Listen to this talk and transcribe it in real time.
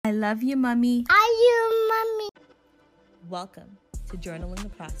I love you, Mummy. I love Mummy. Welcome to Journaling the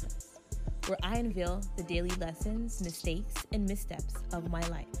Process, where I unveil the daily lessons, mistakes, and missteps of my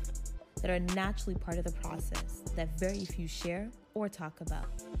life that are naturally part of the process that very few share or talk about.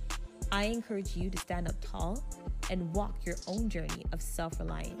 I encourage you to stand up tall and walk your own journey of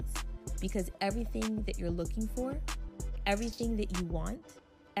self-reliance, because everything that you're looking for, everything that you want,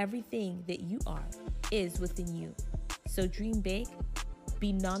 everything that you are is within you. So dream big,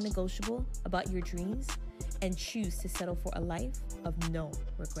 be non-negotiable about your dreams, and choose to settle for a life of no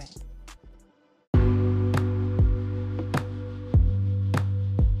regret.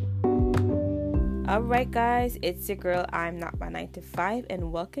 All right, guys, it's your girl, I'm Not My 9 to 5,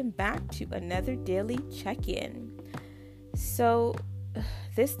 and welcome back to another daily check-in. So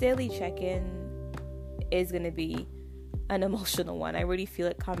this daily check-in is going to be an emotional one. I already feel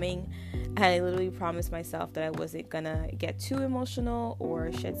it coming, and I literally promised myself that I wasn't gonna get too emotional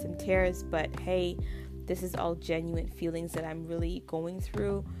or shed some tears, but hey, this is all genuine feelings that I'm really going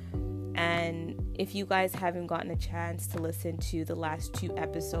through. And if you guys haven't gotten a chance to listen to the last 2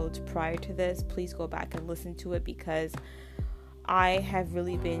 episodes prior to this, please go back and listen to it, because I have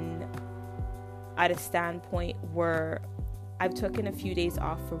really been at a standpoint where I've taken a few days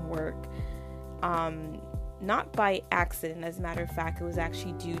off from work, not by accident. As a matter of fact, it was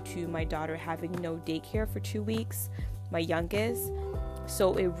actually due to my daughter having no daycare for 2 weeks, my youngest.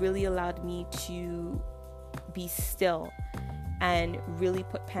 So it really allowed me to be still and really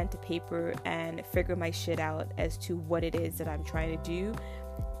put pen to paper and figure my shit out as to what it is that I'm trying to do,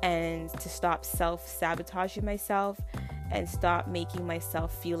 and to stop self-sabotaging myself and stop making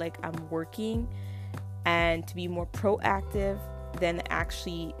myself feel like I'm working, and to be more proactive than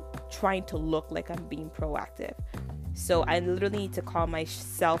actually trying to look like I'm being proactive. So I literally need to call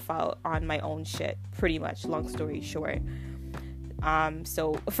myself out on my own shit, pretty much, long story short.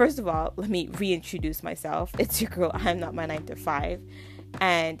 So first of all, let me reintroduce myself. It's your girl, I'm Not My 9 to 5.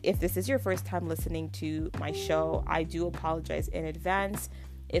 And if this is your first time listening to my show, I do apologize in advance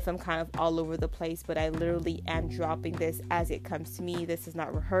if I'm kind of all over the place, but I literally am dropping this as it comes to me. This is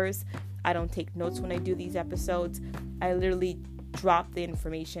not rehearsed. I don't take notes when I do these episodes. I literally drop the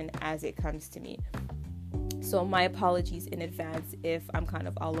information as it comes to me. So my apologies in advance if I'm kind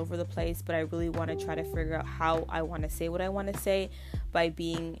of all over the place, but I really want to try to figure out how I want to say what I want to say by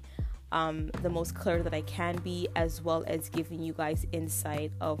being the most clear that I can be, as well as giving you guys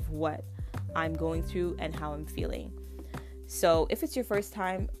insight of what I'm going through and how I'm feeling. So if it's your first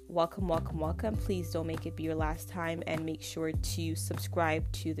time, welcome. Please don't make it be your last time, and make sure to subscribe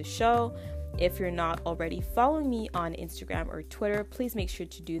to the show. If you're not already following me on Instagram or Twitter, please make sure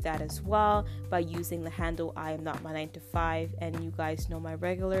to do that as well by using the handle I am not my 9 to 5. And you guys know my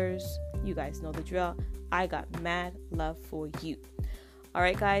regulars, you guys know the drill. I got mad love for you. All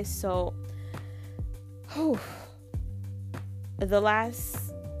right, guys. So, the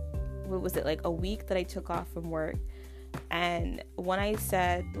last, what was it, like a week that I took off from work. And when I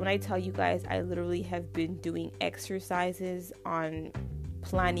tell you guys, I literally have been doing exercises on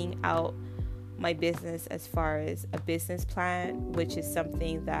planning out my business as far as a business plan, which is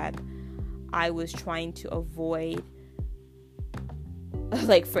something that I was trying to avoid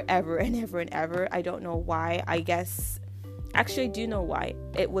like forever and ever. I don't know why. Actually, I do know why.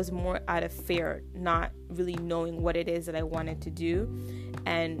 It was more out of fear, not really knowing what it is that I wanted to do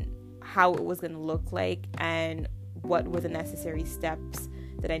and how it was going to look like, and what were the necessary steps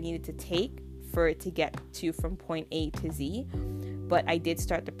that I needed to take for it to get to from point A to Z. But I did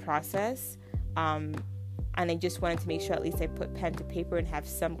start the process, and I just wanted to make sure at least I put pen to paper and have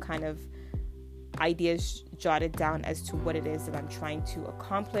some kind of ideas jotted down as to what it is that I'm trying to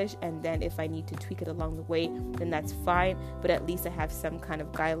accomplish. And then if I need to tweak it along the way, then that's fine. But at least I have some kind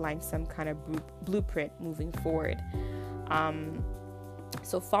of guideline, some kind of blueprint moving forward.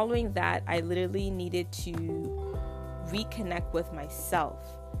 So following that, I literally needed to reconnect with myself.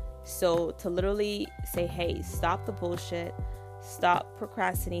 So to literally say, hey, stop the bullshit, stop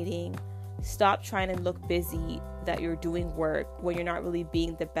procrastinating, stop trying to look busy that you're doing work when you're not really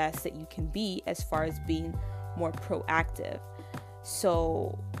being the best that you can be, as far as being more proactive.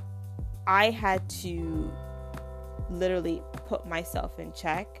 So I had to literally put myself in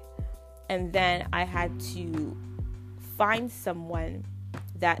check, and then I had to find someone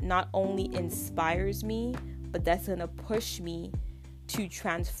that not only inspires me, but that's going to push me to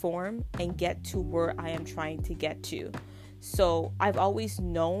transform and get to where I am trying to get to. So I've always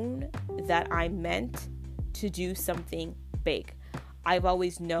known that I'm meant to do something big. I've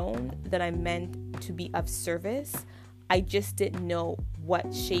always known that I'm meant to be of service. I just didn't know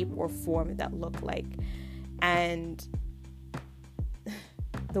what shape or form that looked like. And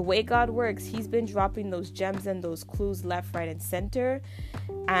the way God works, he's been dropping those gems and those clues left, right, and center.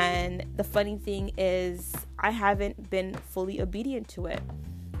 And the funny thing is, I haven't been fully obedient to it.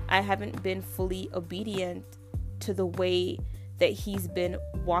 I haven't been fully obedient to the way that he's been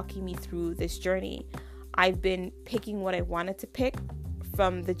walking me through this journey. I've been picking what I wanted to pick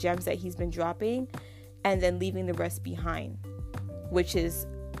from the gems that he's been dropping, and then leaving the rest behind, which is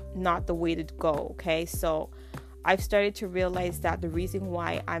not the way to go, okay? So I've started to realize that the reason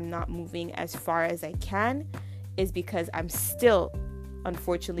why I'm not moving as far as I can is because I'm still,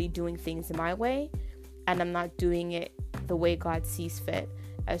 unfortunately, doing things my way, and I'm not doing it the way God sees fit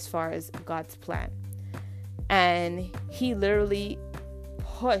as far as God's plan. And he literally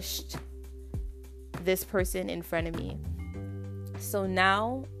pushed this person in front of me. So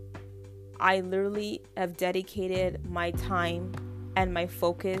now I literally have dedicated my time and my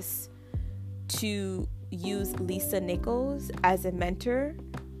focus to use Lisa Nichols as a mentor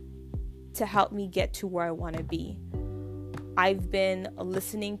to help me get to where I want to be. I've been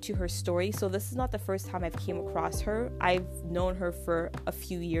listening to her story. So this is not the first time I've came across her. I've known her for a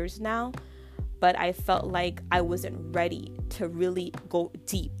few years now, but I felt like I wasn't ready to really go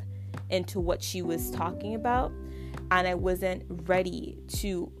deep into what she was talking about. And I wasn't ready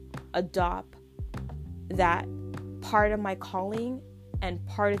to adopt that part of my calling, and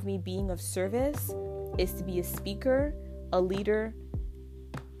part of me being of service is to be a speaker, a leader,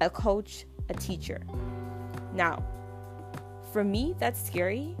 a coach, a teacher. Now, for me, that's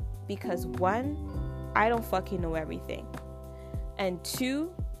scary because 1, I don't fucking know everything. And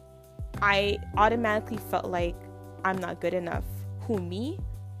 2, I automatically felt like I'm not good enough. Who, me?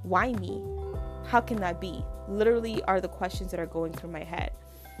 Why me? How can that be? Literally are the questions that are going through my head.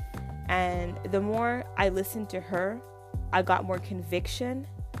 And the more I listened to her, I got more conviction,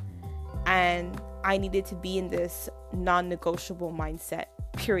 and I needed to be in this non-negotiable mindset,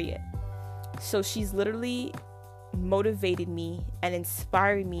 period. So she's literally motivated me and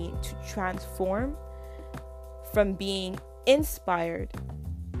inspired me to transform from being inspired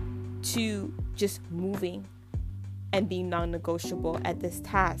to just moving and being non-negotiable at this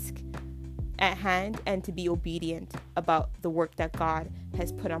task at hand, and to be obedient about the work that God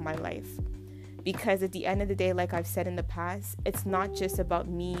has put on my life. Because at the end of the day, like I've said in the past, it's not just about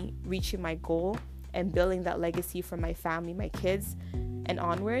me reaching my goal and building that legacy for my family, my kids, and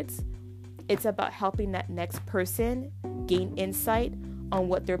onwards. It's about helping that next person gain insight on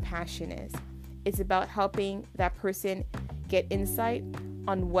what their passion is. It's about helping that person get insight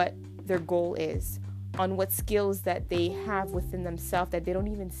on what their goal is, on what skills that they have within themselves that they don't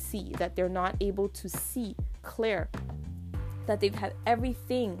even see, that they're not able to see clear, that they've had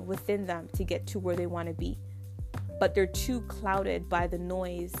everything within them to get to where they want to be, but they're too clouded by the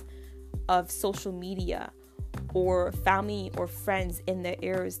noise of social media or family or friends in their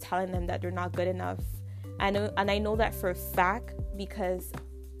ears telling them that they're not good enough. I know that for a fact because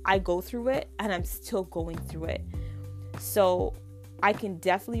I go through it and I'm still going through it. So I can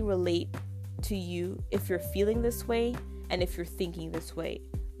definitely relate to you if you're feeling this way and if you're thinking this way.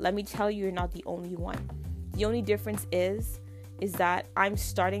 Let me tell you, you're not the only one. The only difference is that I'm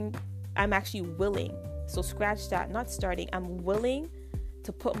actually willing. So scratch that, not starting. I'm willing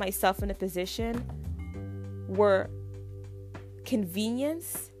to put myself in a position where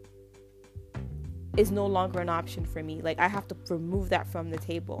convenience is no longer an option for me. Like, I have to remove that from the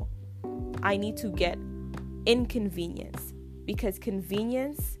table. I need to get inconvenience, because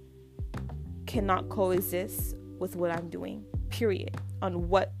convenience cannot coexist with what I'm doing, period, on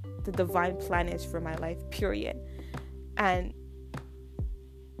what the divine plan is for my life, period. And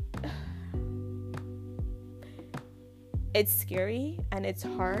it's scary and it's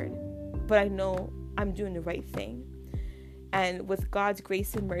hard, but I know I'm doing the right thing. And with God's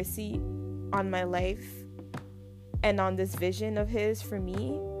grace and mercy on my life and on this vision of His for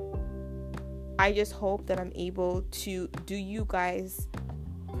me, I just hope that I'm able to do you guys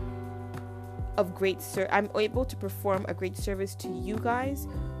of great I'm able to perform a great service to you guys,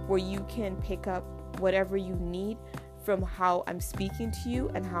 where you can pick up whatever you need from how I'm speaking to you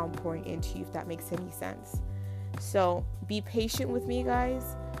and how I'm pouring into you, if that makes any sense. So be patient with me,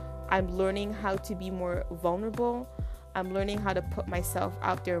 guys. I'm learning how to be more vulnerable. I'm learning how to put myself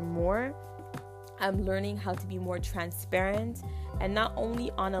out there more. I'm learning how to be more transparent, and not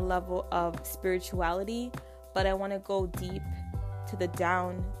only on a level of spirituality, but I want to go deep to the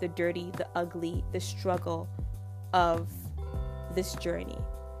down, the dirty, the ugly, the struggle of this journey.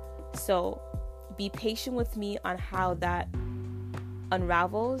 So be patient with me on how that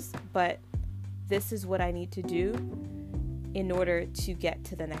unravels, but this is what I need to do in order to get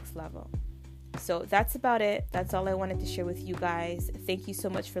to the next level. So that's about it. That's all I wanted to share with you guys. Thank you so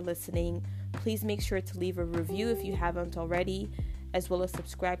much for listening. Please make sure to leave a review if you haven't already, as well as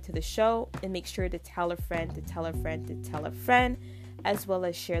subscribe to the show, and make sure to tell a friend, to tell a friend, to tell a friend, as well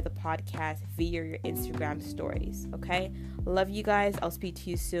as share the podcast via your Instagram stories. Okay? Love you guys. I'll speak to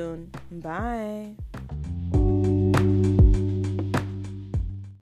you soon. Bye.